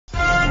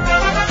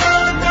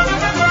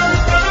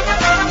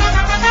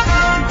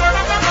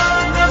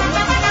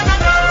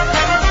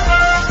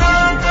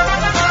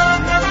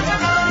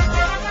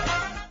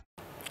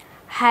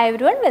Hi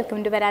everyone, welcome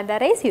to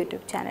Verandarace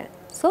YouTube channel.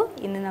 So,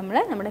 in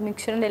the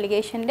mixture and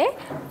alligation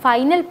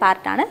final part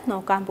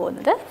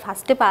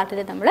first part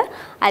is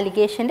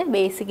alligation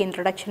basic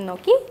introduction,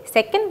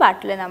 second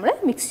part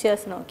is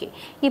mixtures.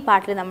 This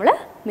part is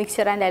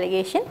mixture and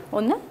alligation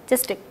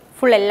just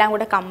full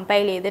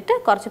compile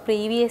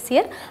previous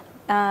year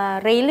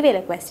railway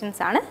questions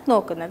ആണ്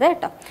നോക്കുന്നത്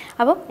ട്ടോ.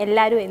 അപ്പോൾ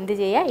എല്ലാവരും എന്ത്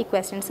ചെയ്യുക ഈ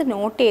questions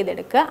not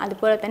ചെയ്തെടുക്കുക.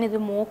 അതുപോലെ തന്നെ ഇത്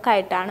മോക്ക്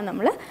ആയിട്ടാണ്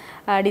നമ്മൾ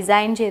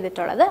ഡിസൈൻ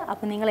ചെയ്തിട്ടുള്ളത്.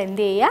 അപ്പോൾ നിങ്ങൾ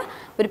എന്ത് ചെയ്യുക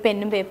ഒരു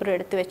പെന്നും പേപ്പറും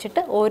എടുത്ത്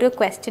വെച്ചിട്ട് ഓരോ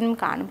ക്വസ്റ്റ്യനും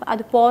കാണുമ്പോൾ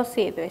അത് പോസ്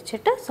ചെയ്ത്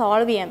വെച്ചിട്ട്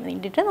സോൾവ് ചെയ്യാൻ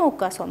വേണ്ടിയിട്ട്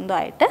നോക്കുക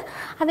സ്വന്തമായിട്ട്.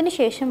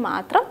 അതിനുശേഷം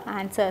മാത്രം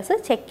ആൻസേഴ്സ്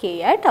ചെക്ക്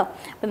ചെയ്യുക ട്ടോ.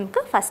 അപ്പോൾ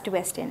നമുക്ക് ഫസ്റ്റ്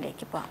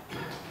ക്വസ്റ്റ്യനിലേക്ക് പോകാം.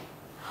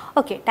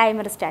 ഓക്കേ,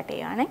 ടൈമർ സ്റ്റാർട്ട്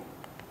ചെയ്യുകയാണ്.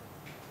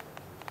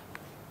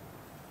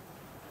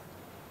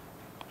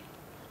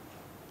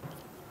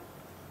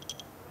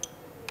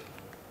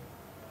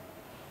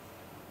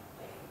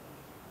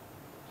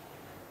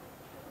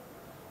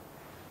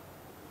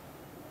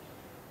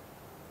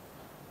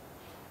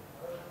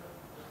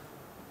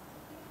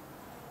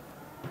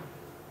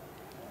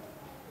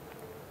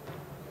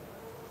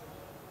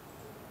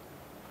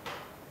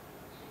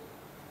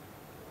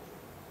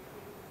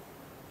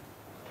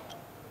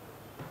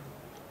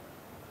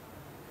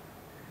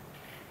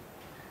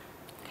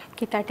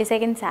 Okay, 30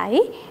 seconds ആയി.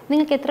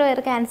 നിങ്ങൾക്ക് എത്ര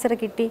പേർക്ക് ആൻസർ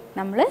കിട്ടി?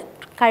 നമ്മൾ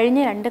കഴിഞ്ഞ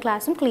രണ്ട്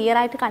ക്ലാസ്സും ക്ലിയർ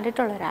ആയിട്ട്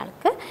കണ്ടിട്ടുള്ള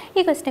ഒരാൾക്ക്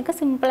ഈ ക്വസ്റ്റ്യൻ ഒക്കെ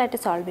സിമ്പിൾ ആയിട്ട്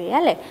സോൾവ് ചെയ്യാം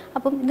അല്ലേ?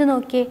 അപ്പം ഇത്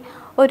നോക്കിയേ,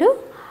 ഒരു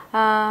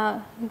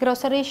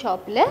ഗ്രോസറി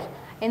ഷോപ്പിൽ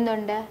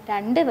എന്തുണ്ട്?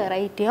 രണ്ട്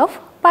വെറൈറ്റി ഓഫ്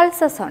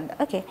പൾസസ് ഉണ്ട്.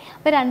 ഓക്കെ,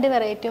 അപ്പോൾ രണ്ട്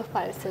വെറൈറ്റി ഓഫ്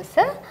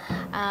പൾസസ്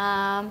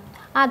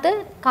അത്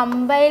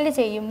കമ്പൈൽ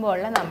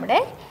ചെയ്യുമ്പോൾ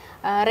നമ്മുടെ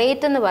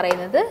റേറ്റ് എന്ന്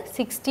പറയുന്നത്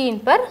 16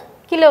 per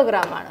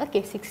kilogram ആണ്.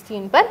 ഓക്കെ,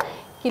 16 per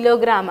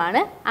kilogram ആണ്.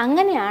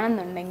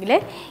 അങ്ങനെയാണെന്നുണ്ടെങ്കിൽ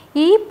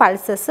ഈ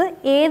പൾസസ്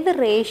ഏത്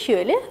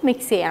റേഷ്യോയിൽ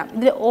മിക്സ് ചെയ്യണം?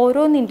 ഇതിൽ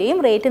ഓരോന്നിൻ്റെയും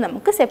റേറ്റ്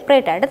നമുക്ക്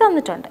സെപ്പറേറ്റ് ആയിട്ട്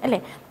തന്നിട്ടുണ്ട് അല്ലേ?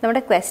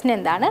 നമ്മുടെ ക്വസ്റ്റ്യൻ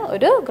എന്താണ്?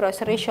 ഒരു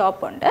ഗ്രോസറി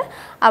ഷോപ്പ് ഉണ്ട്,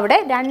 അവിടെ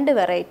രണ്ട്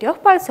വെറൈറ്റി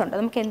ഓഫ് പൾസ് ഉണ്ട്.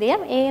 നമുക്ക് എന്ത്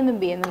ചെയ്യാം? എ എന്നും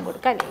ബി എന്നും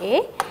കൊടുക്കാം. എ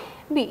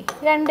ബി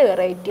രണ്ട്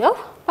വെറൈറ്റി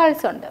ഓഫ്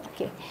പൾസ് ഉണ്ട്.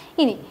 ഓക്കെ,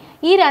 ഇനി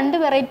ഈ രണ്ട്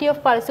വെറൈറ്റി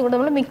ഓഫ് പൾസ് കൂടെ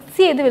നമ്മൾ മിക്സ്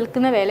ചെയ്ത്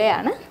വിൽക്കുന്ന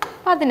വിലയാണ്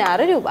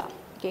 16 രൂപ.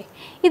 ഓക്കെ,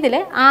 ഇതിൽ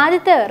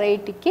ആദ്യത്തെ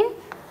വെറൈറ്റിക്ക്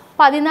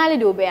 14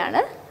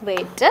 രൂപയാണ്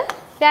റേറ്റ്,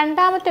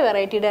 രണ്ടാമത്തെ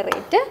വെറൈറ്റിയുടെ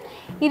റേറ്റ്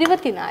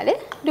 24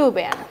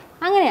 രൂപയാണ്.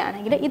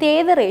 അങ്ങനെയാണെങ്കിൽ ഇത്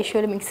ഏത്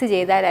റേഷ്യോയിൽ മിക്സ്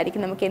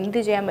ചെയ്താലായിരിക്കും നമുക്ക് എന്ത്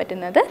ചെയ്യാൻ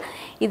പറ്റുന്നത്?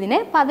 ഇതിനെ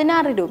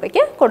 16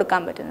 രൂപയ്ക്ക്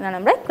കൊടുക്കാൻ പറ്റുന്നതാണ്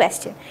നമ്മുടെ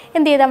ക്വസ്റ്റ്യൻ.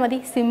 എന്ത് ചെയ്താൽ മതി?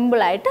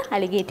 സിമ്പിളായിട്ട്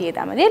അലിഗേറ്റ്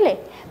ചെയ്താൽ മതി അല്ലേ?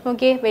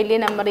 ഓക്കെ, വലിയ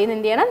നമ്പറിൽ നിന്ന്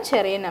എന്ത് ചെയ്യണം?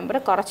 ചെറിയ നമ്പർ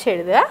കുറച്ച്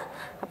എഴുതുക.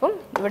 അപ്പം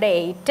ഇവിടെ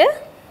 8,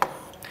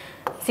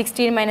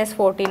 16 -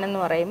 14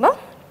 എന്ന് പറയുമ്പോൾ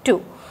 2.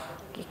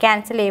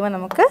 ക്യാൻസൽ ചെയ്യുമ്പോൾ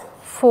നമുക്ക്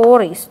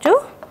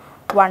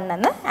 4:1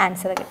 എന്ന്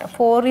ആൻസർ കിട്ടും.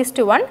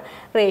 4:1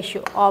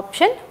 റേഷ്യോ,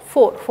 ഓപ്ഷൻ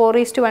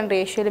 4:1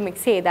 റേഷ്യോയിൽ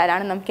മിക്സ്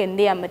ചെയ്താലാണ് നമുക്ക്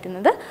എന്ത് ചെയ്യാൻ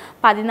പറ്റുന്നത്?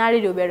 14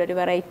 രൂപയുടെ ഒരു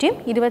വെറൈറ്റിയും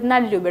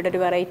 24 രൂപയുടെ ഒരു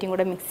വെറൈറ്റിയും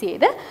കൂടെ മിക്സ്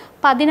ചെയ്ത്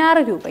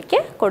 16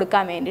 രൂപയ്ക്ക്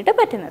കൊടുക്കാൻ വേണ്ടിയിട്ട്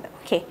പറ്റുന്നത്.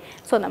 ഓക്കെ,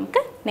 സോ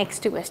നമുക്ക്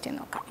നെക്സ്റ്റ് ക്വസ്റ്റ്യൻ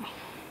നോക്കാം.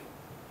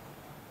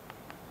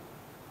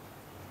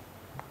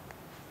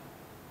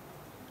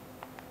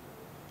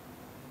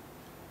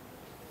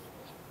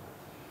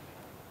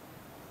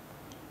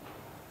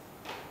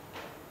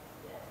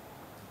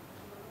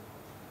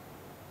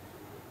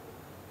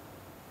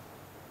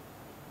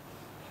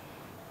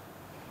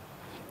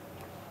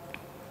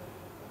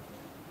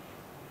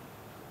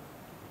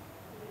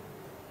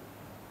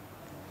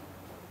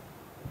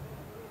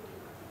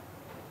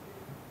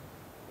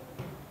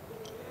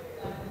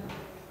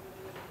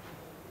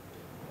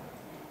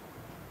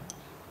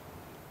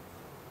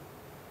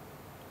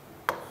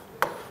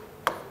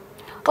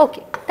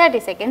 Okay, 30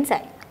 seconds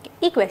ആയി.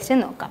 ഈ ക്വസ്റ്റ്യൻ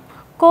നോക്കാം.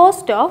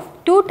 Cost of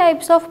 2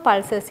 types of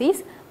pulses is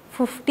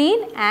 15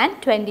 and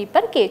 20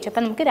 per kg.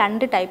 അപ്പോൾ നമുക്ക്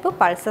രണ്ട് ടൈപ്പ്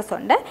പൾസസ്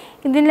ഉണ്ട്.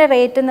 ഇതിൻ്റെ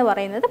റേറ്റ് എന്ന്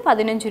പറയുന്നത്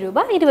 15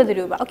 രൂപ 20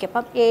 രൂപ. ഓക്കെ,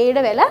 അപ്പം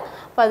എയുടെ വില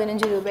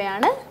 15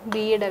 രൂപയാണ്,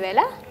 ബിയുടെ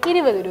വില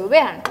 20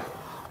 രൂപയാണ്.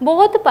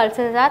 Both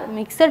pulses R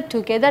mixed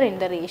together in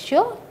the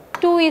ratio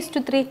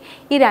 2:3.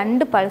 ഈ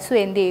രണ്ട് പൾസും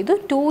എന്ത് ചെയ്തു?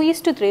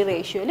 2:3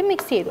 റേഷ്യോയിൽ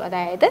മിക്സ് ചെയ്തു.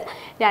 അതായത്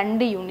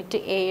 2 യൂണിറ്റ്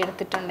എ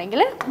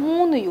എടുത്തിട്ടുണ്ടെങ്കിൽ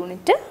 3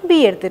 യൂണിറ്റ് ബി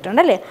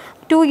എടുത്തിട്ടുണ്ട് അല്ലേ?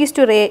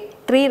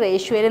 2:3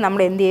 റേഷ്യോയിൽ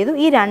നമ്മൾ എന്ത് ചെയ്തു?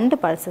 ഈ രണ്ട്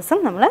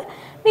പൾസസും നമ്മൾ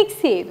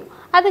മിക്സ് ചെയ്തു.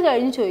 അത്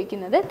കഴിഞ്ഞ്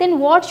ചോദിക്കുന്നത് then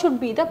what should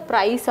be the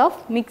price of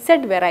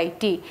mixed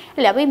variety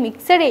അല്ലേ? അപ്പോൾ ഈ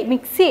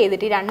മിക്സ്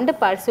ചെയ്തിട്ട് ഈ രണ്ട്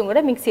പൾസും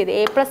കൂടെ മിക്സ് ചെയ്ത്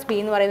A+B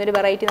എന്ന് പറയുന്നൊരു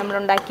വെറൈറ്റി നമ്മൾ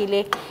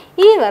ഉണ്ടാക്കിയില്ലേ?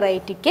 ഈ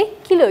വെറൈറ്റിക്ക്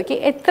കിലോയ്ക്ക്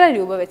എത്ര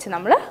രൂപ വെച്ച്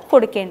നമ്മൾ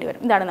കൊടുക്കേണ്ടി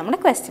വരും? ഇതാണ് നമ്മുടെ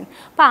ക്വസ്റ്റ്യൻ.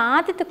 അപ്പോൾ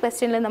ആദ്യത്തെ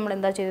ക്വസ്റ്റ്യനിൽ നമ്മൾ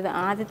എന്താ ചെയ്തത്?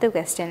 ആദ്യത്തെ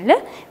ക്വസ്റ്റ്യനിൽ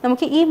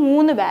നമുക്ക് ഈ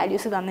 3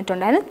 വാല്യൂസ്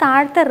തന്നിട്ടുണ്ടായിരുന്നു,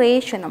 താഴത്തെ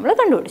റേഷ്യോ നമ്മൾ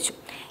കണ്ടുപിടിച്ചു.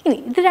 ഇനി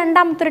ഇത്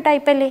രണ്ടാമത്തെ ഒരു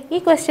ടൈപ്പ് അല്ലേ? ഈ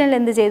ക്വസ്റ്റ്യനിൽ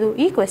എന്ത് ചെയ്തു?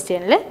 ഈ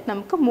ക്വസ്റ്റ്യനിൽ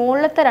നമുക്ക്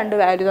മുകളിലത്തെ 2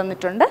 വാല്യൂ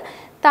തന്നിട്ടുണ്ട്,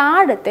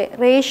 താഴത്തെ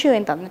റേഷ്യോ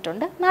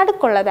തന്നിട്ടുണ്ട്,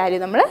 നടുക്കുള്ള വാല്യൂ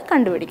നമ്മൾ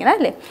കണ്ടുപിടിക്കണം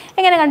അല്ലേ?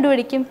 എങ്ങനെ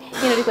കണ്ടുപിടിക്കും?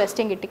 ഇങ്ങനൊരു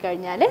ക്വസ്റ്റ്യൻ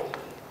കിട്ടിക്കഴിഞ്ഞാൽ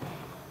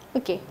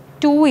ഓക്കെ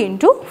 2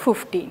 ×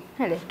 15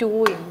 അല്ലേ? 2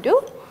 ×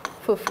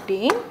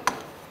 15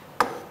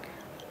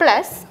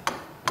 പ്ലസ്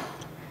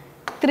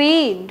 3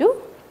 ×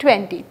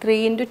 20. 3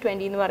 ×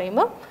 20 എന്ന്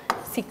പറയുമ്പോൾ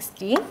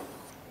 16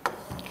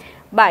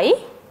 ബൈ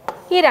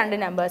ഈ രണ്ട്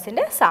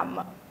നമ്പേഴ്സിൻ്റെ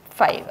സമ്മ്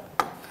 5.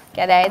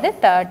 അതായത്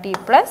 30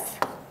 +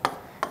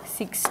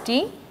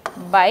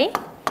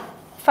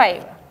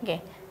 60/5. ഓക്കെ,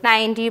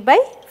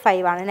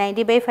 90/5 ആണ്.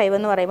 90/5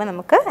 എന്ന് പറയുമ്പോൾ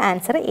നമുക്ക്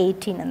ആൻസർ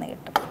 18 എന്ന്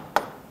കിട്ടും.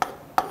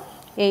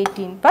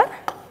 18 per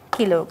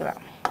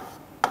kilogram.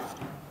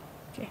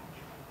 Okay,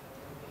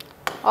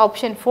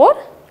 option 4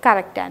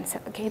 correct answer.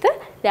 Okay, ഇത്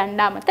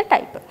രണ്ടാമത്തെ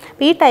ടൈപ്പ്.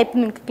 അപ്പോൾ ഈ ടൈപ്പ്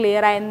നിങ്ങൾക്ക്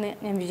ക്ലിയർ ആയെന്ന്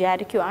ഞാൻ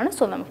വിചാരിക്കുവാണ്.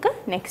 സോ നമുക്ക്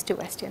നെക്സ്റ്റ്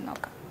ക്വസ്റ്റ്യൻ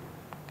നോക്കാം.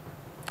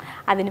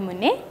 അതിന്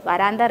മുന്നേ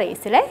വരാന്ത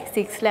റേസിലെ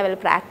 6 ലെവൽ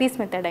പ്രാക്ടീസ്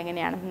മെത്തേഡ്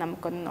എങ്ങനെയാണെന്ന്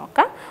നമുക്കൊന്ന്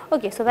നോക്കാം.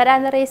 ഓക്കെ, സോ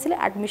വരാന്ത റേസിൽ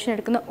അഡ്മിഷൻ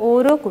എടുക്കുന്ന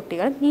ഓരോ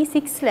കുട്ടികളും ഈ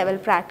 6 ലെവൽ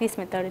പ്രാക്ടീസ്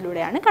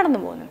മെത്തേഡിലൂടെയാണ് കടന്നു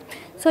പോകുന്നത്.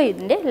 സോ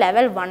ഇതിൻ്റെ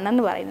ലെവൽ 1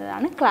 എന്ന്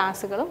പറയുന്നതാണ്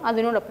ക്ലാസ്സുകളും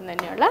അതിനോടൊപ്പം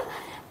തന്നെയുള്ള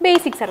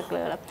ബേസിക്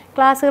സർക്കിളുകൾ.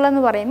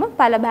 ക്ലാസ്സുകളെന്ന് പറയുമ്പോൾ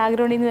പല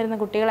ബാക്ക്ഗ്രൗണ്ടിൽ നിന്ന് വരുന്ന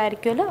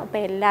കുട്ടികളായിരിക്കുമല്ലോ. അപ്പോൾ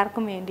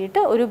എല്ലാവർക്കും വേണ്ടിയിട്ട്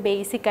ഒരു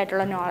ബേസിക്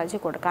ആയിട്ടുള്ള നോളജ്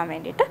കൊടുക്കാൻ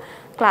വേണ്ടിയിട്ട്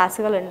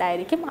ക്ലാസ്സുകൾ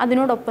ഉണ്ടായിരിക്കും.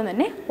 അതിനോടൊപ്പം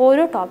തന്നെ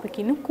ഓരോ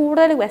ടോപ്പിക്കിനും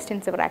കൂടുതൽ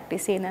ക്വസ്റ്റ്യൻസ്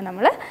പ്രാക്ടീസ് ചെയ്യുന്നത്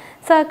നമ്മൾ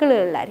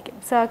സർക്കിളുകളിലായിരിക്കും.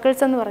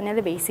 സർക്കിൾസ് എന്ന് പറഞ്ഞാൽ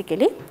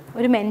ബേസിക്കലി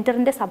ഒരു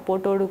മെൻറ്ററിൻ്റെ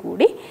സപ്പോർട്ടോടു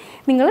കൂടി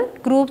നിങ്ങൾ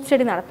ഗ്രൂപ്പ്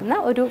സ്റ്റഡി നടത്തുന്ന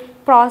ഒരു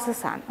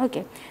പ്രോസസ്സാണ്.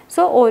 ഓക്കെ,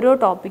 സോ ഓരോ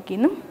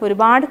ടോപ്പിക്കിനും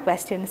ഒരുപാട്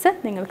ക്വസ്റ്റ്യൻസ്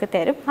നിങ്ങൾക്ക്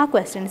തരും. ആ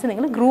ക്വസ്റ്റ്യൻസ്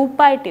നിങ്ങൾ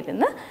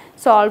ഗ്രൂപ്പായിട്ടിരുന്ന്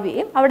സോൾവ്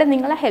ചെയ്യും. അവിടെ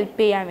നിങ്ങളെ ഹെൽപ്പ്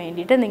ചെയ്യാൻ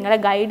വേണ്ടിയിട്ട്, നിങ്ങളെ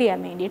ഗൈഡ് ചെയ്യാൻ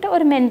വേണ്ടിയിട്ട്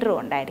ഒരു മെൻറ്ററും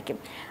ഉണ്ടായിരിക്കും.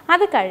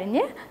 അത്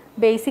കഴിഞ്ഞ്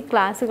ബേസിക്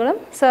ക്ലാസ്സുകളും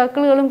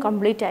സർക്കിളുകളും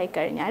കംപ്ലീറ്റ്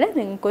ആയിക്കഴിഞ്ഞാൽ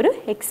നിങ്ങൾക്കൊരു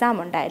എക്സാം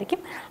ഉണ്ടായിരിക്കും.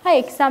 ആ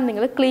എക്സാം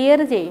നിങ്ങൾ ക്ലിയർ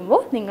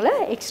ചെയ്യുമ്പോൾ നിങ്ങൾ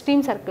എക്സ്ട്രീം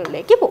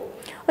സർക്കിളിലേക്ക് പോകും.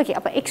 ഓക്കെ,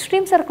 അപ്പോൾ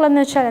എക്സ്ട്രീം സർക്കിൾ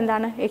എന്ന് വെച്ചാൽ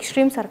എന്താണ്?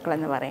 എക്സ്ട്രീം സർക്കിൾ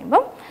എന്ന്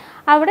പറയുമ്പം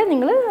അവിടെ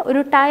നിങ്ങൾ ഒരു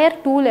ടയർ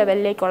 2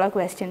 ലെവലിലേക്കുള്ള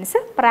ക്വസ്റ്റ്യൻസ്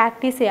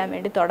പ്രാക്ടീസ് ചെയ്യാൻ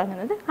വേണ്ടി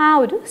തുടങ്ങുന്നത് ആ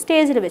ഒരു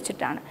സ്റ്റേജിൽ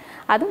വെച്ചിട്ടാണ്.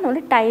 അതും നമ്മൾ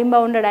ടൈം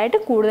ബൗണ്ടഡ് ആയിട്ട്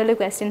കൂടുതൽ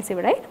ക്വസ്റ്റ്യൻസ്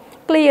ഇവിടെ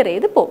ക്ലിയർ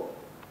ചെയ്ത് പോകും.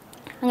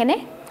 അങ്ങനെ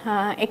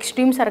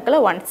എക്സ്ട്രീം സർക്കിൾ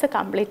വൺസ്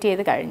കംപ്ലീറ്റ്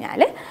ചെയ്ത്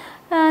കഴിഞ്ഞാൽ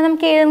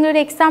നമുക്ക് ഏതെങ്കിലും ഒരു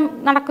എക്സാം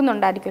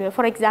നടക്കുന്നുണ്ടായിരിക്കുമല്ലോ.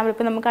 ഫോർ എക്സാമ്പിൾ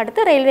ഇപ്പോൾ നമുക്ക്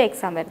അടുത്ത് റെയിൽവേ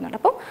എക്സാം വരുന്നുണ്ട്.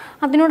 അപ്പോൾ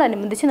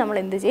അതിനോടനുബന്ധിച്ച് നമ്മൾ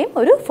എന്ത് ചെയ്യും?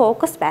 ഒരു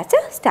ഫോക്കസ് ബാച്ച്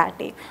സ്റ്റാർട്ട്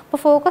ചെയ്യും. അപ്പോൾ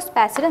ഫോക്കസ്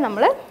ബാച്ചിൽ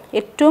നമ്മൾ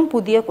ഏറ്റവും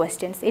പുതിയ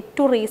ക്വസ്റ്റ്യൻസ്,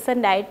 ഏറ്റവും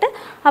റീസെൻ്റ് ആയിട്ട്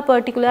ആ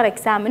പെർട്ടിക്കുലർ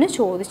എക്സാമിന്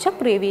ചോദിച്ച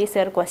പ്രീവിയസ്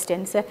ഇയർ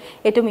ക്വസ്റ്റ്യൻസ്,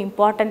 ഏറ്റവും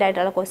ഇമ്പോർട്ടൻ്റ്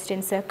ആയിട്ടുള്ള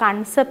ക്വസ്റ്റ്യൻസ്,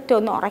 കൺസെപ്റ്റ്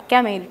ഒന്ന്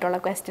ഉറയ്ക്കാൻ വേണ്ടിയിട്ടുള്ള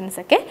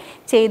ക്വസ്റ്റ്യൻസൊക്കെ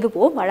ചെയ്തു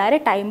പോകും. വളരെ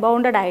ടൈം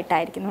ബൗണ്ടഡ്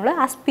ആയിട്ടായിരിക്കും നമ്മൾ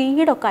ആ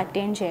സ്പീഡൊക്കെ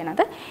അറ്റൈൻ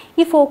ചെയ്യണത്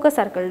ഈ ഫോക്കസ്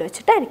സർക്കിളിൽ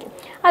വെച്ചിട്ടായിരിക്കും.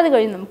 അത്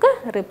കഴിഞ്ഞ് നമുക്ക്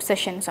റിപ്പ്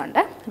സെഷൻസ്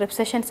ഉണ്ട്. റിപ്പ്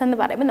സെഷൻസ് എന്ന്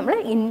പറയുമ്പോൾ നമ്മൾ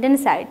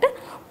ഇൻറ്റൻസ് ആയിട്ട്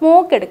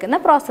മോക്ക് എടുക്കുന്ന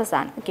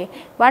പ്രോസസ്സാണ്. ഓക്കെ,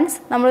 വൺസ്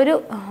നമ്മളൊരു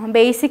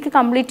ബേസിക്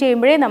കംപ്ലീറ്റ്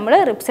ചെയ്യുമ്പോഴേ നമ്മൾ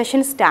റിപ്പ്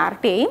സെഷൻ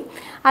സ്റ്റാർട്ട് ചെയ്യും.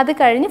 അത്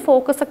കഴിഞ്ഞ്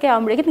ഫോക്കസ് ഒക്കെ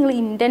ആകുമ്പോഴേക്കും നിങ്ങൾ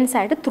ഇൻറ്റൻസ്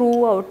ആയിട്ട് ത്രൂ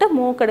ഔട്ട്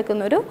മോക്ക്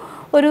എടുക്കുന്ന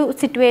ഒരു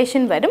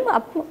സിറ്റുവേഷൻ വരും.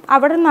 അപ്പോൾ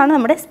അവിടെ നിന്നാണ്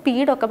നമ്മുടെ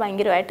സ്പീഡൊക്കെ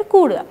ഭയങ്കരമായിട്ട്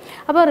കൂടുക.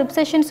 അപ്പോൾ റിപ്പ്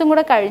സെഷൻസും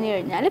കൂടെ കഴിഞ്ഞ്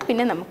കഴിഞ്ഞാൽ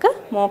പിന്നെ നമുക്ക്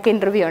മോക്ക്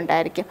ഇൻ്റർവ്യൂ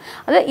ഉണ്ടായിരിക്കും.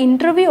 അത്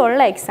ഇൻ്റർവ്യൂ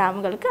ഉള്ള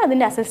എക്സാമുകൾക്ക്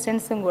അതിൻ്റെ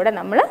അസിസ്റ്റൻസും കൂടെ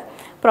നമ്മൾ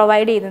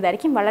പ്രൊവൈഡ്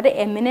ചെയ്യുന്നതായിരിക്കും. വളരെ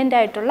എമിനൻ്റ്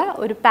ആയിട്ടുള്ള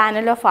ഒരു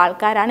പാനൽ ഓഫ്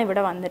ആൾക്കാരാണ്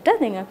ഇവിടെ വന്നിട്ട്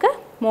നിങ്ങൾക്ക്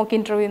മോക്ക്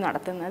ഇൻ്റർവ്യൂ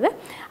നടത്തുന്നത്.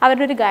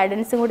 അവരുടെ ഒരു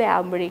ഗൈഡൻസും കൂടെ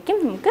ആകുമ്പോഴേക്കും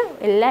നമുക്ക്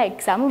എല്ലാ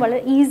എക്സാമും വളരെ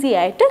ഈസി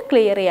ആയിട്ട്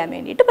ക്ലിയർ ചെയ്യാൻ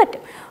വേണ്ടിയിട്ട്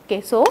പറ്റും. ഓക്കെ,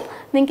 സോ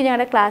നിങ്ങൾക്ക്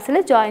ഞങ്ങളുടെ ക്ലാസ്സിൽ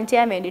ജോയിൻ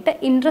ചെയ്യാൻ വേണ്ടിയിട്ട്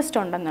ഇൻട്രസ്റ്റ്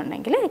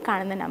ഉണ്ടെന്നുണ്ടെങ്കിൽ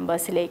കാണുന്ന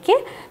നമ്പേഴ്സിലേക്ക്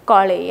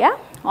കോൾ ചെയ്യുക.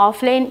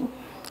 ഓഫ്ലൈൻ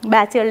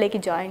ബാച്ചുകളിലേക്ക്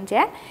ജോയിൻ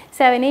ചെയ്യാൻ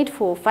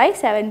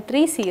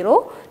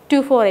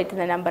 7845730248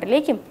 എന്ന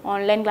നമ്പറിലേക്കും,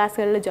 ഓൺലൈൻ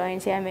ക്ലാസ്സുകളിൽ ജോയിൻ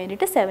ചെയ്യാൻ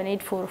വേണ്ടിയിട്ട്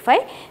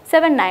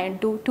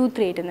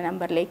 7845792238 എന്ന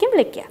നമ്പറിലേക്കും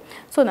വിളിക്കുക.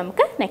 സോ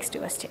നമുക്ക് next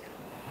question.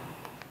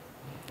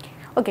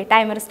 Okay,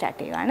 timer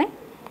start ചെയ്യുവാണ്.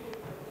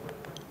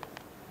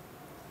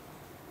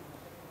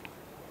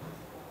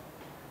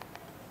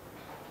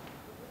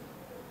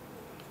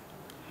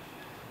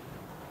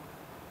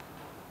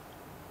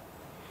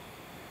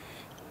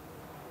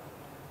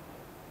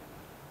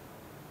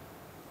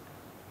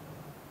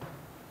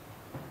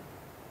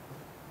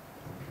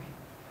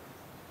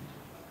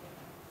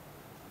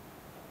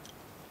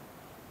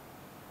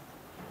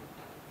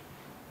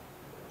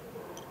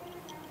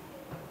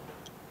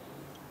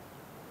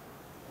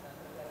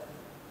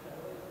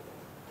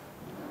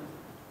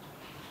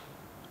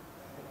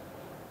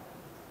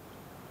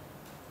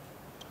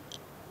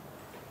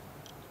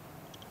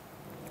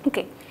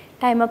 Okay,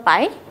 time up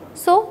ആയി.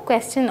 So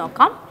question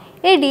നോക്കാം.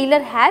 A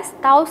dealer has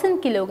 1000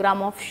 kilogram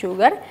of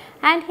sugar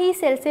and he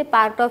sells a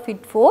part of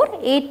it for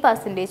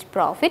 8%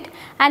 profit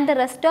and the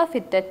rest of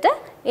it at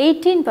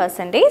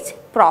 18%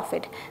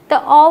 profit. The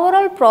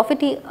overall profit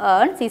he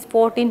earns is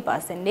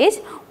 14%.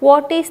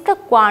 What is the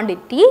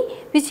quantity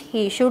which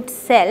he should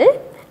sell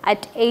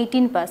at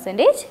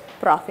 18%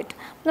 profit?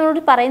 നമ്മളോട്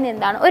പറയുന്നത്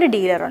എന്താണ്? ഒരു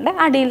ഡീലറുണ്ട്.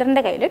 ആ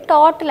ഡീലറിൻ്റെ കയ്യിൽ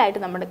ടോട്ടലായിട്ട്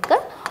നമുക്ക്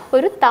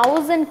ഒരു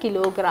 1000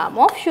 kilogram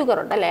of sugar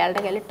ഉണ്ട് അല്ലേ?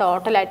 അയാളുടെ കയ്യിൽ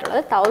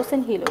ടോട്ടലായിട്ടുള്ളത്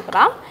 1000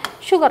 കിലോഗ്രാം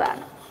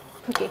ഷുഗറാണ്.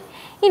 ഓക്കെ,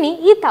 ഇനി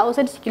ഈ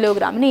 1000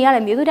 കിലോഗ്രാമിന് ഇയാൾ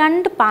എന്ത് ചെയ്തു?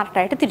 2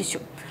 പാർട്ടായിട്ട് തിരിച്ചു.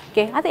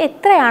 ഓക്കെ, അത്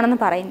എത്രയാണെന്ന്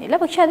പറയുന്നില്ല.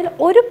 പക്ഷേ അതിൽ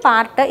ഒരു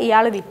പാർട്ട്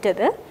ഇയാൾ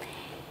വിറ്റത്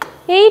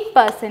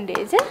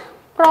 8%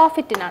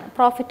 പ്രോഫിറ്റിനാണ്.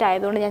 പ്രോഫിറ്റ്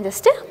ആയതുകൊണ്ട് ഞാൻ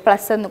ജസ്റ്റ്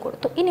പ്ലസ് എന്ന്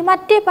കൊടുത്തു. ഇനി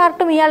മറ്റേ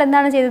പാർട്ടും ഇയാൾ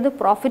എന്താണ് ചെയ്തത്?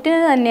 പ്രോഫിറ്റിന്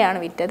തന്നെയാണ്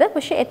വിറ്റത്.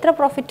 പക്ഷേ എത്ര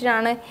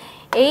പ്രോഫിറ്റിനാണ്?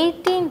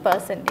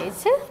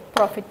 18%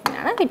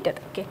 പ്രോഫിറ്റിനാണ് വിറ്റത്.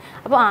 ഓക്കെ,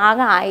 അപ്പോൾ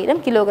ആകെ 1000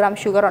 കിലോഗ്രാം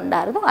ഷുഗർ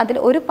ഉണ്ടായിരുന്നു. അതിൽ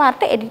ഒരു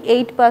പാർട്ട്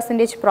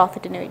 8%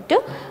 പ്രോഫിറ്റിന് വിറ്റു,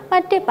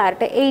 മറ്റേ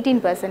പാർട്ട്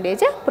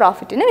 18%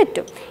 പ്രോഫിറ്റിന്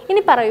വിറ്റു.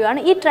 ഇനി പറയുകയാണ്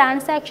ഈ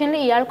ട്രാൻസാക്ഷനിൽ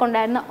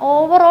ഇയാൾക്കുണ്ടായിരുന്ന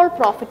ഓവറോൾ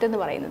പ്രോഫിറ്റ് എന്ന്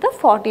പറയുന്നത്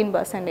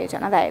 14%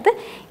 ആണ്. അതായത്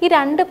ഈ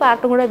രണ്ട്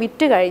പാർട്ടും കൂടെ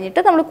വിറ്റ്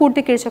കഴിഞ്ഞിട്ട് നമ്മൾ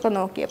കൂട്ടിക്കിഴിച്ചൊക്കെ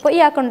നോക്കിയപ്പോൾ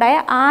ഇയാൾക്കുണ്ടായ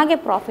ആകെ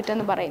പ്രോഫിറ്റ്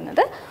എന്ന്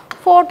പറയുന്നത്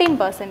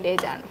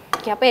 14% ആണ്.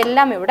 ഓക്കെ, അപ്പോൾ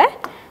എല്ലാം ഇവിടെ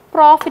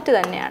പ്രോഫിറ്റ്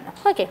തന്നെയാണ്.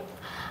 ഓക്കെ,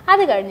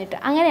 അത് കഴിഞ്ഞിട്ട്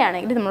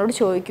അങ്ങനെയാണെങ്കിൽ നമ്മളോട്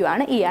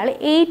ചോദിക്കുകയാണ് ഇയാൾ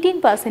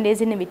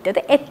 18%ന് വിറ്റത്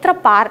എത്ര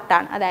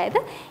പാർട്ടാണ്, അതായത്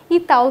ഈ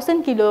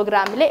 1000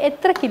 കിലോഗ്രാമിൽ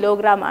എത്ര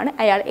കിലോഗ്രാമാണ്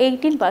അയാൾ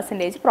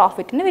 18%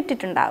 പ്രോഫിറ്റിന്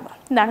വിറ്റിട്ടുണ്ടാവുക.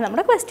 ഇതാണ്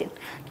നമ്മുടെ ക്വസ്റ്റ്യൻ.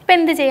 അപ്പോൾ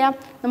എന്ത് ചെയ്യാം,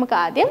 നമുക്ക്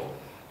ആദ്യം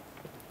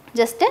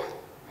ജസ്റ്റ്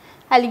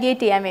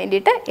അലിഗേറ്റ് ചെയ്യാൻ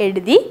വേണ്ടിയിട്ട്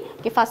എഴുതി.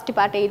 ഫസ്റ്റ്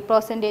പാർട്ട്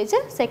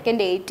 8%,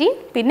 സെക്കൻഡ് 18,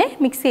 പിന്നെ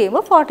മിക്സ്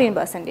ചെയ്യുമ്പോൾ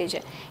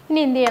 14%. ഇനി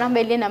എന്ത് ചെയ്യണം,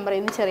 വലിയ നമ്പറിൽ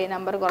നിന്ന് ചെറിയ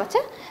നമ്പർ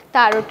കുറച്ച്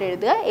താഴോട്ട്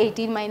എഴുതുക.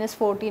 18 -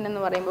 14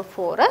 എന്ന് പറയുമ്പോൾ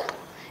 4,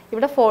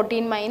 ഇവിടെ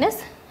 14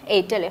 -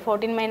 8 അല്ലേ,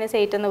 14 -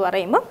 8 എന്ന്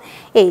പറയുമ്പോൾ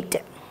 8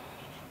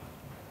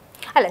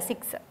 അല്ല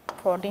 6,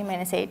 14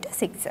 - 8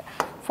 6,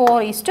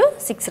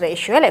 4:6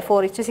 റേഷ്യോ അല്ലേ.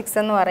 4:6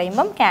 എന്ന്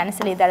പറയുമ്പം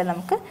ക്യാൻസൽ ചെയ്താൽ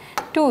നമുക്ക്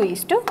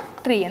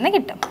 2:3 എന്ന്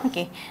കിട്ടും.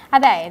 ഓക്കെ,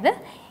 അതായത്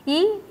ഈ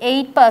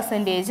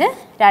 8%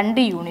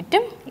 2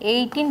 യൂണിറ്റും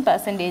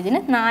 18%-ന്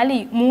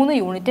 3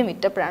 യൂണിറ്റും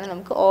വിറ്റപ്പോഴാണ്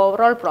നമുക്ക്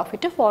ഓവറോൾ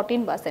പ്രോഫിറ്റ്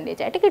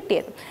 14% ആയിട്ട്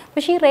കിട്ടിയത്.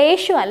 പക്ഷേ ഈ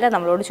റേഷ്യോ അല്ല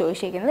നമ്മളോട്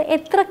ചോദിച്ചിരിക്കുന്നത്,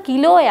 എത്ര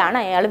കിലോയാണ്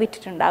അയാൾ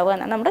വിറ്റിട്ടുണ്ടാവുക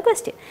എന്നാണ് നമ്മുടെ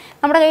ക്വസ്റ്റ്യൻ.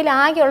 നമ്മുടെ കയ്യിൽ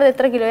ആകെ ഉള്ളത്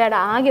എത്ര കിലോയാണ്,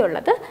 ആകെ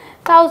ഉള്ളത്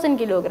 1000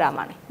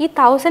 കിലോഗ്രാമാണ്. ഈ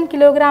 1000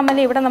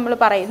 കിലോഗ്രാമല്ലേ ഇവിടെ നമ്മൾ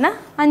പറയുന്ന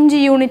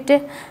 5 യൂണിറ്റ്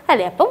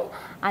അല്ലേ. അപ്പം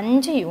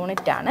 5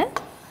 യൂണിറ്റാണ്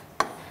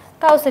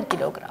 1000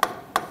 കിലോഗ്രാം.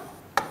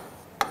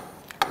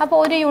 അപ്പോൾ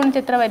ഒരു യൂണിറ്റ്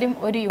എത്ര വരും,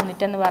 ഒരു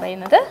യൂണിറ്റ് എന്ന്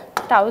പറയുന്നത്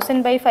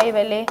 1000/5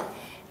 അല്ലേ.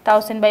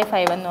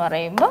 1000/5 എന്ന്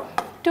പറയുമ്പോൾ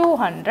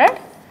 200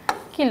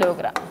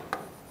 കിലോഗ്രാം.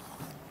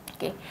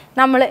 ഓക്കെ,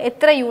 നമ്മൾ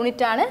എത്ര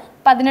യൂണിറ്റാണ്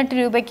 18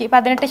 രൂപയ്ക്ക്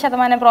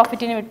 18%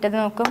 പ്രോഫിറ്റിന് വിട്ടത്,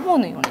 നോക്കും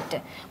 3 യൂണിറ്റ്.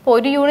 അപ്പോൾ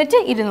ഒരു യൂണിറ്റ്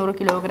 200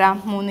 കിലോഗ്രാം,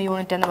 3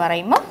 യൂണിറ്റ് എന്ന്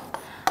പറയുമ്പോൾ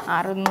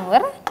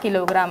 600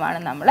 കിലോഗ്രാമാണ്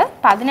നമ്മൾ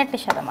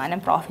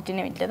 18%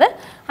 പ്രോഫിറ്റിന് വിറ്റത്.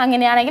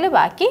 അങ്ങനെയാണെങ്കിൽ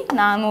ബാക്കി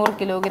 400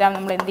 കിലോഗ്രാം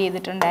നമ്മൾ എന്ത്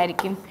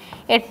ചെയ്തിട്ടുണ്ടായിരിക്കും,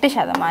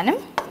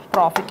 8%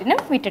 പ്രോഫിറ്റിനും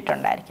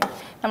വിറ്റിട്ടുണ്ടായിരിക്കും.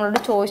 നമ്മളോട്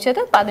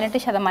ചോദിച്ചത്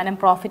 18%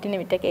 പ്രോഫിറ്റിന്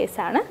വിറ്റ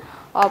കേസാണ്.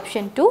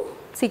 ഓപ്ഷൻ 2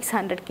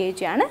 600 kg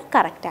ആണ്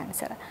കറക്റ്റ്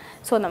ആൻസർ.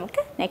 സോ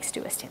നമുക്ക്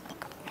നെക്സ്റ്റ് ക്വസ്റ്റ്യൻ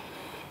നോക്കാം.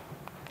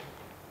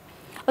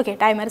 ഓക്കെ,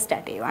 ടൈമർ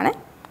സ്റ്റാർട്ട് ചെയ്യുവാണ്.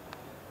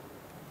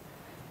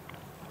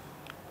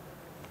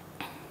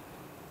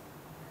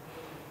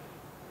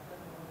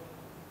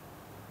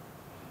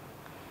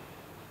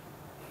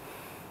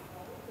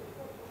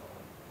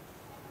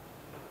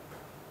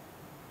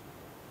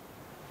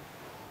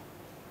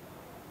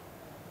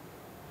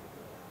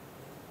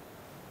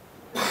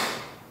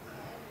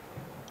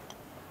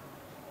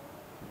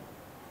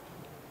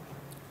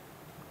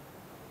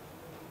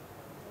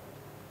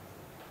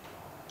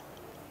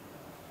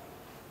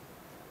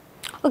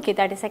 ഓക്കെ,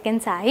 30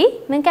 seconds ആയി.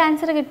 നിങ്ങൾക്ക്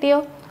ആൻസർ കിട്ടിയോ?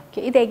 ഓക്കെ,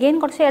 ഇത് എഗെയിൻ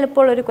കുറച്ച്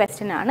എളുപ്പമുള്ളൊരു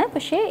ക്വസ്റ്റ്യൻ ആണ്,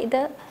 പക്ഷേ ഇത്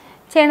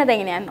ചെയ്യണത്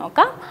എങ്ങനെയാണെന്ന്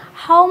നോക്കാം.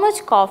 How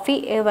much coffee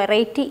A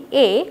variety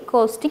A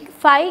costing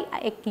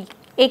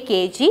 5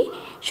 kg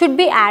should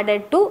be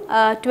added to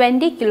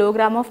 20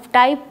 kg of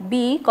type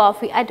B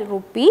coffee at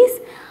rupees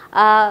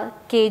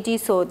kg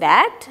so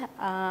that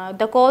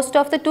the cost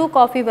of the 2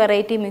 coffee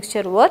variety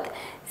mixture worth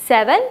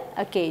 7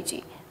 kg.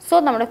 So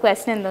നമ്മുടെ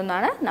question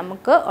എന്തെന്നാണ്,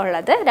 നമുക്ക്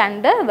ഉള്ളത്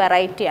 2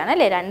 വെറൈറ്റിയാണ്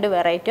അല്ലേ, 2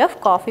 variety of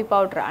coffee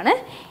പൗഡറാണ്,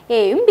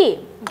 എയും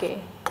ബിയും. Okay,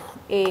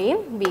 എയും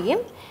ബിയും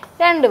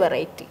 2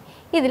 വെറൈറ്റി.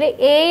 ഇതിൽ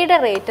എയുടെ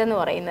റേറ്റ് എന്ന്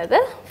പറയുന്നത്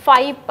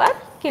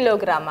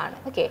 5/kg ആണ്.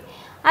 ഓക്കെ,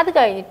 അത്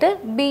കഴിഞ്ഞിട്ട്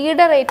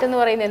ബിയുടെ റേറ്റ് എന്ന്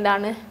പറയുന്നത്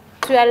എന്താണ്,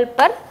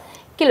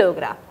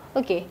 12/kg.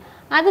 ഓക്കെ,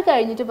 അത്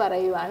കഴിഞ്ഞിട്ട്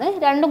പറയുവാണ്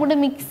രണ്ടും കൂടി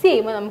മിക്സ്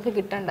ചെയ്യുമ്പോൾ നമുക്ക്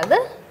കിട്ടേണ്ടത്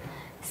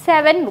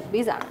 7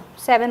 rupees ആണ്.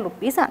 7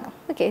 rupees ആണ്.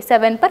 ഓക്കെ,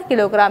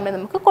 7/kg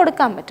നമുക്ക്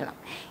കൊടുക്കാൻ പറ്റണം.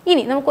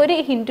 ഇനി നമുക്കൊരു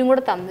ഹിൻറ്റും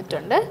കൂടെ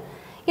തന്നിട്ടുണ്ട്.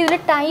 ഇതിൽ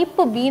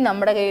ടൈപ്പ് ബി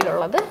നമ്മുടെ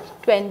കയ്യിലുള്ളത്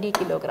 20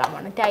 kg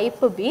ആണ്.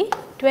 ടൈപ്പ് ബി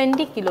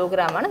 20 kg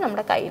ആണ്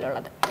നമ്മുടെ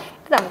കയ്യിലുള്ളത്.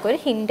 ഇത് നമുക്കൊരു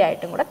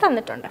ഹിൻ്റായിട്ടും കൂടെ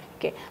തന്നിട്ടുണ്ട്.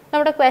 ഓക്കെ,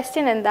 നമ്മുടെ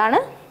ക്വസ്റ്റ്യൻ എന്താണ്,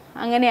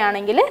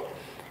 അങ്ങനെയാണെങ്കിൽ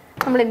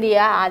നമ്മൾ എന്ത്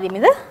ചെയ്യുക, ആദ്യം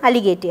ഇത്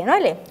അലിഗേറ്റ് ചെയ്യണം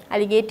അല്ലേ.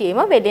 അലിഗേറ്റ്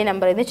ചെയ്യുമ്പോൾ വലിയ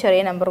നമ്പറിൽ നിന്ന്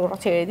ചെറിയ നമ്പർ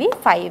കുറച്ച് എഴുതി.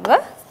 5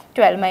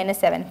 12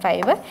 - 7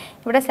 5,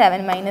 ഇവിടെ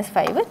 7 -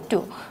 5 2,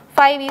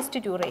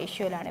 5:2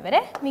 റേഷ്യോയിലാണ് ഇവരെ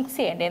മിക്സ്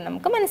ചെയ്യേണ്ടതെന്ന്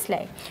നമുക്ക്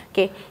മനസ്സിലായി.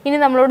 ഓക്കെ, ഇനി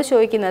നമ്മളോട്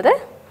ചോദിക്കുന്നത്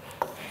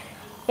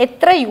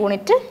എത്ര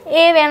യൂണിറ്റ്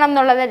എ വേണം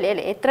എന്നുള്ളതല്ലേ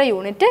അല്ലേ, എത്ര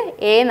യൂണിറ്റ്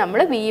എ നമ്മൾ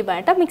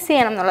ബിയുമായിട്ട് മിക്സ്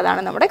ചെയ്യണം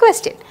എന്നുള്ളതാണ് നമ്മുടെ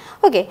ക്വസ്റ്റ്യൻ.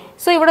 ഓക്കെ,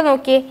 സോ ഇവിടെ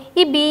നോക്കിയേ,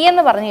 ഈ ബി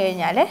എന്ന് പറഞ്ഞു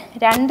കഴിഞ്ഞാൽ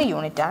 2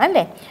 യൂണിറ്റ്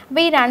ആണല്ലേ.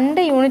 അപ്പോൾ ഈ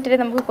 2 യൂണിറ്റിൽ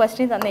നമുക്ക്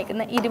ക്വസ്റ്റ്യൻ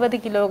തന്നേക്കുന്ന 20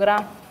 kg.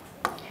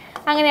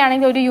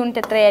 അങ്ങനെയാണെങ്കിൽ ഒരു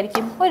യൂണിറ്റ്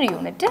എത്രയായിരിക്കും, ഒരു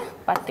യൂണിറ്റ്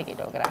 10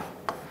 kg.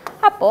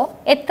 അപ്പോൾ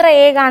എത്ര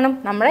എ കാണും,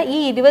 നമ്മൾ ഈ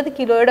 20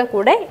 കിലോയുടെ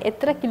കൂടെ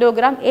എത്ര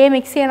കിലോഗ്രാം എ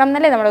മിക്സ് ചെയ്യണം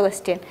എന്നല്ലേ നമ്മുടെ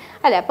ക്വസ്റ്റ്യൻ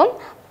അല്ലേ. അപ്പം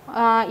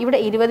ഇവിടെ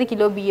 20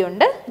 കിലോ ബി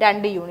ഉണ്ട്,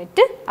 2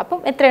 യൂണിറ്റ്, അപ്പം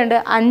എത്രയുണ്ട്,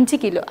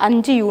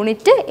 5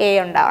 യൂണിറ്റ് എ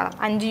ഉണ്ടാവണം.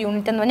 5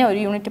 യൂണിറ്റ് എന്ന് പറഞ്ഞാൽ ഒരു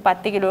യൂണിറ്റ്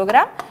 10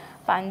 kg.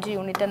 അപ്പോൾ 5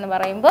 യൂണിറ്റ് എന്ന്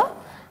പറയുമ്പോൾ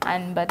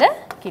 50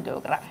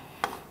 kg.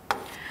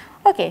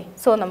 ഓക്കെ,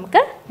 സോ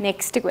നമുക്ക്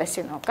നെക്സ്റ്റ്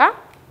ക്വസ്റ്റ്യൻ നോക്കാം.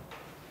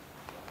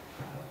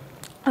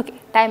 ഓക്കെ,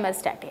 ടൈമർ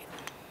സ്റ്റാർട്ട് ചെയ്യാം.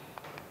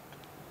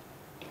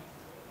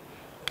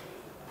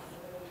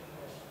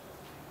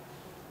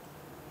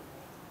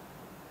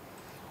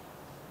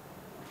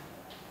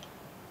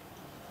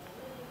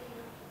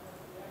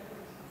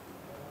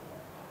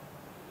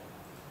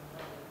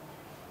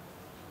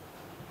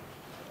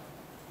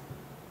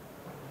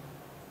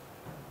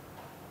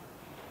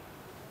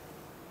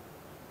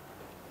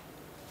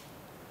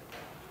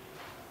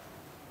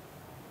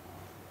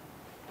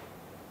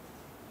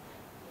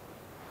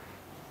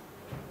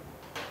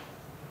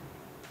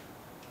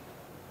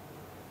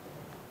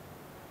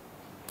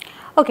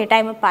 Okay,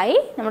 time up ആയി.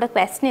 നമ്മുടെ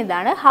question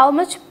ഇതാണ്. How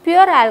much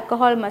pure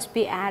alcohol must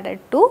be added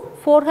to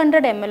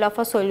 400 ml of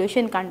a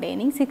solution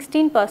containing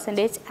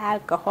 16%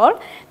 alcohol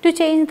to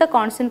change the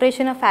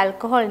concentration of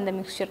alcohol in the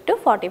mixture to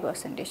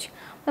 40%?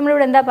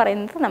 നമ്മളിവിടെ എന്താ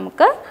പറയുന്നത്,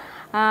 നമുക്ക്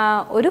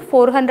ഒരു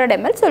 400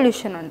 ml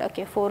solution ഉണ്ട്.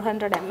 ഓക്കെ,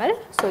 400 ml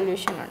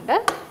സൊല്യൂഷൻ ഉണ്ട്.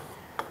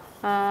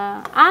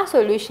 ആ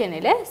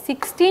സൊല്യൂഷനിൽ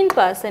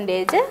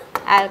 16%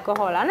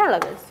 ആൽക്കഹോളാണ്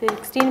ഉള്ളത്.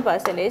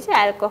 16%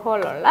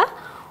 ആൽക്കഹോളുള്ള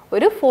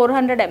ഒരു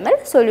 400 ml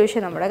സൊല്യൂഷൻ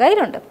നമ്മുടെ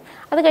കയ്യിലുണ്ട്.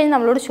 അത് കഴിഞ്ഞ്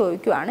നമ്മളോട്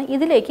ചോദിക്കുകയാണ്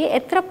ഇതിലേക്ക്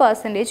എത്ര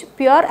പെർസെൻറ്റേജ്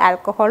പ്യുവർ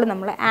ആൽക്കഹോൾ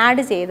നമ്മൾ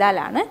ആഡ്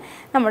ചെയ്താലാണ്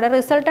നമ്മുടെ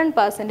റിസൾട്ടൻറ്റ്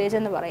പെർസെൻറ്റേജ്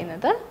എന്ന്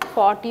പറയുന്നത്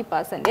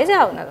 40%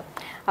 ആവുന്നത്.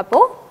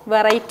 അപ്പോൾ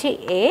വെറൈറ്റി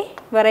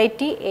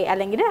എ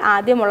അല്ലെങ്കിൽ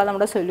ആദ്യമുള്ള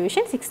നമ്മുടെ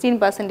സൊല്യൂഷൻ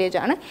 16%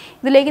 ആണ്.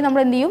 ഇതിലേക്ക് നമ്മൾ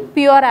എന്ത് ചെയ്യും,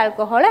 പ്യുവർ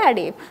ആൽക്കഹോൾ ആഡ്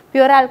ചെയ്യും.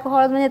 പ്യുവർ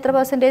ആൽക്കഹോൾ എന്ന് പറഞ്ഞാൽ എത്ര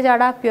പെർസെൻറ്റേജ്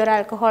ആടാ? പ്യുവർ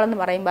ആൽക്കഹോൾ എന്ന്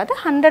പറയുമ്പോൾ അത്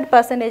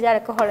 100%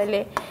 ആൽക്കഹോൾ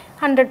അല്ലേ?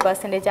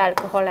 100%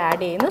 ആൽക്കഹോൾ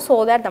ആഡ് ചെയ്യുന്നു. സോ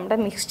ദാറ്റ് നമ്മുടെ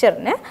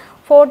മിക്സ്ചറിന്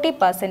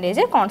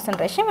 40%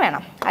 കോൺസെൻട്രേഷൻ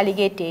വേണം.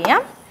 അലിഗേറ്റ്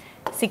ചെയ്യാം.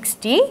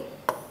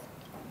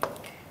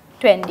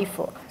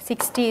 60-24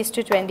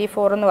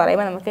 60:24 എന്ന്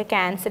പറയുമ്പോൾ നമുക്ക്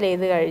ക്യാൻസൽ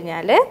ചെയ്ത്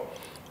കഴിഞ്ഞാൽ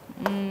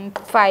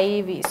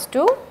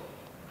 5:2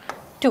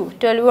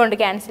 12 കൊണ്ട്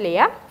ക്യാൻസൽ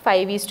ചെയ്യാം.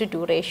 5:2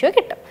 റേഷ്യോ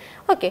കിട്ടും.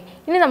 ഓക്കെ,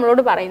 ഇനി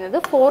നമ്മളോട് പറയുന്നത്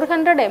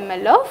 400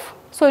 ml ഓഫ്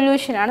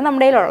സൊല്യൂഷനാണ്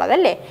നമ്മുടെ കയ്യിലുള്ളത്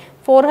അല്ലേ?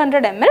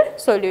 400 ml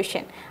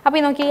സൊല്യൂഷൻ. അപ്പോൾ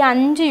ഈ നോക്കി, ഈ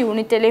 5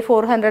 യൂണിറ്റ് അല്ലേ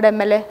 400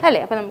 ml അല്ലേ?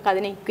 അപ്പോൾ നമുക്ക്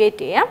അതിനെ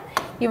ഇക്വേറ്റ് ചെയ്യാം.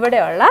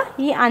 ഇവിടെയുള്ള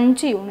ഈ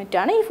 5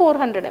 യൂണിറ്റാണ് ഈ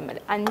 400 ml.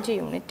 5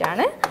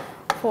 യൂണിറ്റാണ്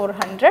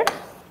 400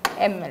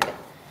 ml.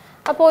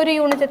 അപ്പോൾ ഒരു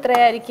യൂണിറ്റ്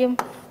എത്രയായിരിക്കും?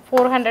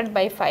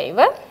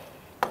 400/5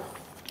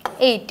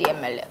 80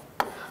 ml.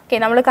 ഓക്കെ,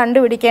 നമ്മൾ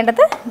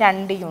കണ്ടുപിടിക്കേണ്ടത്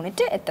 2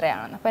 യൂണിറ്റ്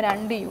എത്രയാണെന്ന്. അപ്പോൾ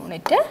 2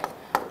 യൂണിറ്റ്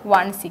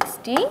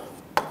 160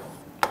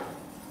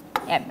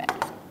 ml.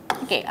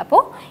 ഓക്കെ,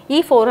 അപ്പോൾ ഈ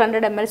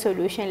 400 ml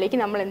സൊല്യൂഷനിലേക്ക്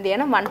നമ്മൾ എന്ത്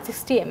ചെയ്യണം?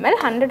 160 ml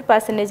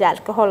 100%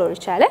 ആൽക്കഹോൾ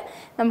ഒഴിച്ചാൽ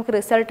നമുക്ക്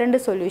റിസൾട്ടൻ്റ്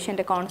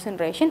സൊല്യൂഷൻ്റെ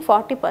കോൺസെൻട്രേഷൻ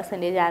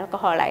 40%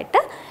 ആൽക്കഹോളായിട്ട്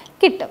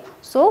കിട്ടും.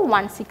 സോ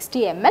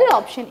 160 ml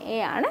ഓപ്ഷൻ എ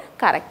ആണ്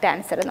കറക്റ്റ്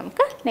ആൻസർ.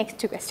 നമുക്ക്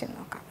നെക്സ്റ്റ് ക്വസ്റ്റ്യൻ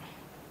നോക്കാം.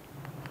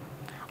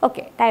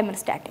 ഓക്കെ, ടൈമർ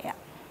സ്റ്റാർട്ട് ചെയ്യാം.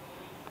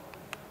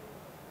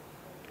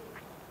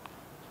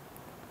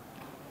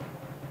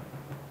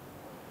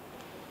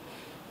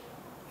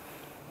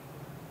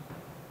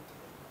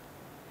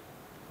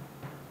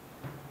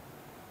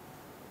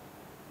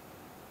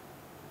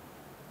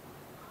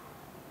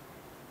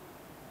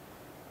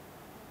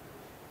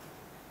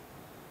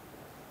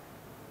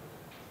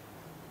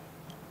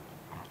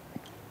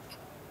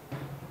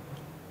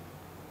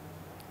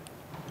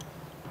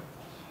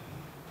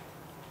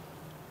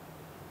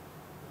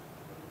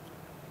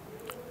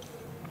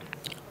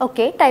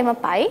 Okay, time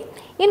up ആയി.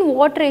 In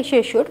what ratio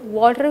should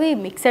water be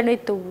mixed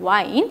with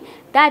wine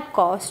that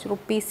costs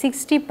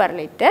 ₹60 per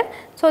liter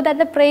so that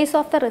the price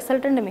of the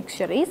resultant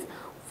mixture is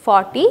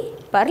 40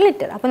 per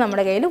liter? അപ്പോൾ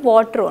നമ്മുടെ കയ്യിൽ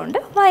വാട്ടറും ഉണ്ട്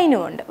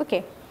വൈനും ഉണ്ട്. Okay,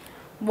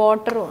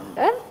 വാട്ടറും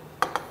ഉണ്ട്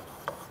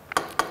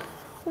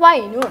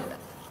വൈനും ഉണ്ട്.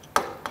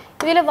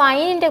 ഇതിൽ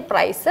വൈനിൻ്റെ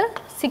പ്രൈസ്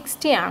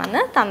 60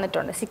 ആണെന്ന്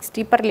തന്നിട്ടുണ്ട്.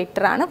 60 per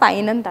liter ആണ്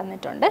വൈനും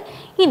തന്നിട്ടുണ്ട്.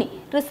 ഇനി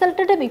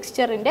റിസൾട്ടഡ്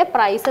മിക്സ്ചറിൻ്റെ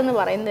പ്രൈസ് എന്ന്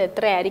പറയുന്നത്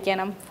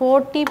എത്രയായിരിക്കണം?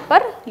 40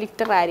 per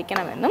liter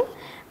ആയിരിക്കണമെന്നും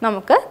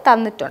നമുക്ക്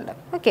തന്നിട്ടുണ്ട്.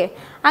 ഓക്കെ,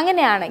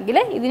 അങ്ങനെയാണെങ്കിൽ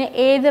ഇതിന്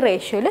ഏത്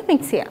റേഷ്യോയിൽ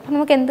മിക്സ് ചെയ്യണം?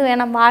 നമുക്ക് എന്ത്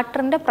വേണം?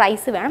 വാട്ടറിൻ്റെ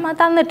പ്രൈസ് വേണം. അത്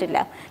തന്നിട്ടില്ല,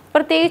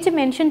 പ്രത്യേകിച്ച്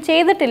മെൻഷൻ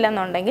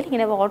ചെയ്തിട്ടില്ലെന്നുണ്ടെങ്കിൽ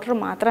ഇങ്ങനെ വാട്ടർ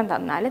മാത്രം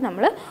തന്നാൽ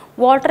നമ്മൾ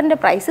വാട്ടറിൻ്റെ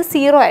പ്രൈസ്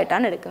 0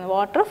 ആയിട്ടാണ് എടുക്കുന്നത്.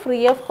 വാട്ടർ ഫ്രീ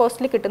ഓഫ്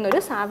കോസ്റ്റിൽ കിട്ടുന്ന ഒരു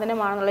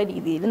സാധനമാണെന്നുള്ള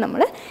രീതിയിൽ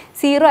നമ്മൾ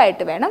 0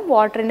 ആയിട്ട് വേണം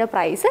വാട്ടറിൻ്റെ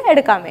പ്രൈസ്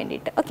എടുക്കാൻ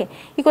വേണ്ടിയിട്ട്. ഓക്കെ,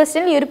 ഈ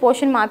ക്വസ്റ്റ്യനിൽ ഈ ഒരു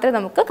പോർഷൻ മാത്രമേ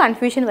നമുക്ക്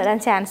കൺഫ്യൂഷൻ വരാൻ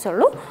ചാൻസ്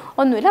ഉള്ളൂ.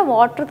 ഒന്നുമില്ല,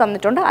 വാട്ടർ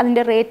തന്നിട്ടുണ്ട്,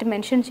 അതിൻ്റെ റേറ്റ്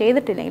മെൻഷൻ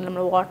ചെയ്തിട്ടില്ലെങ്കിൽ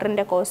നമ്മൾ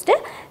വാട്ടറിൻ്റെ കോസ്റ്റ്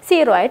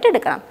 0 ആയിട്ട്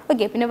എടുക്കണം.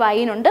 ഓക്കെ, പിന്നെ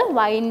വൈനുണ്ട്.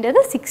 വൈൻ്റെത്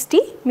 60,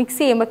 മിക്സ്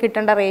ചെയ്യുമ്പോൾ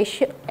കിട്ടേണ്ട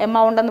റേഷ്യോ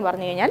എമൗണ്ട് എന്ന്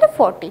പറഞ്ഞു കഴിഞ്ഞാൽ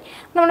 40.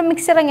 നമ്മൾ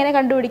മിക്സർ എങ്ങനെ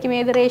കണ്ടുപിടിക്കും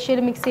ഏത്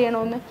റേഷ്യോയിൽ മിക്സ്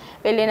ചെയ്യണമെന്ന്?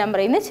 വലിയ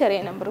നമ്പറിൽ നിന്ന് ചെറിയ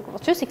നമ്പർ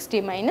കുറച്ചു. 60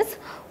 -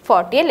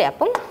 40 അല്ലേ?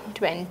 അപ്പം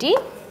 20.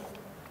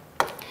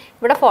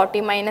 ഇവിടെ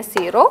 40 -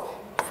 0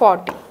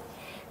 40.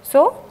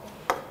 So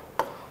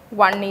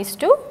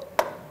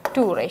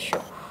 1:2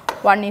 ratio.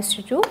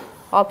 1:2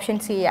 ഓപ്ഷൻ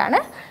സി ആണ്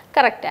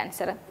കറക്റ്റ്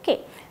ആൻസർ. ഓക്കെ,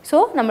 സോ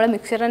നമ്മൾ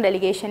മിക്സർ ആൻഡ്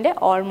അലിഗേഷൻ്റെ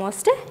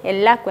ഓൾമോസ്റ്റ്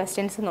എല്ലാ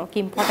ക്വസ്റ്റ്യൻസും നോക്കി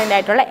ഇമ്പോർട്ടൻ്റ്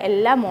ആയിട്ടുള്ള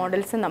എല്ലാ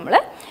മോഡൽസും നമ്മൾ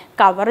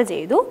കവർ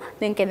ചെയ്തു.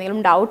 നിങ്ങൾക്ക് എന്തെങ്കിലും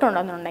ഡൗട്ട്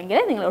ഉണ്ടെന്നുണ്ടെങ്കിൽ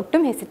നിങ്ങൾ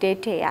ഒട്ടും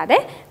ഹെസിറ്റേറ്റ് ചെയ്യാതെ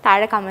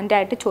താഴെ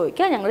കമൻറ്റായിട്ട്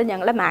ചോദിക്കുക.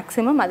 ഞങ്ങൾ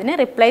മാക്സിമം അതിന്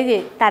റിപ്ലൈ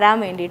തരാൻ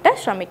വേണ്ടിയിട്ട്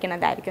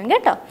ശ്രമിക്കുന്നതായിരിക്കും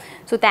കേട്ടോ.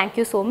 So thank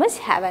you so much.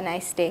 Have A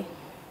nice day.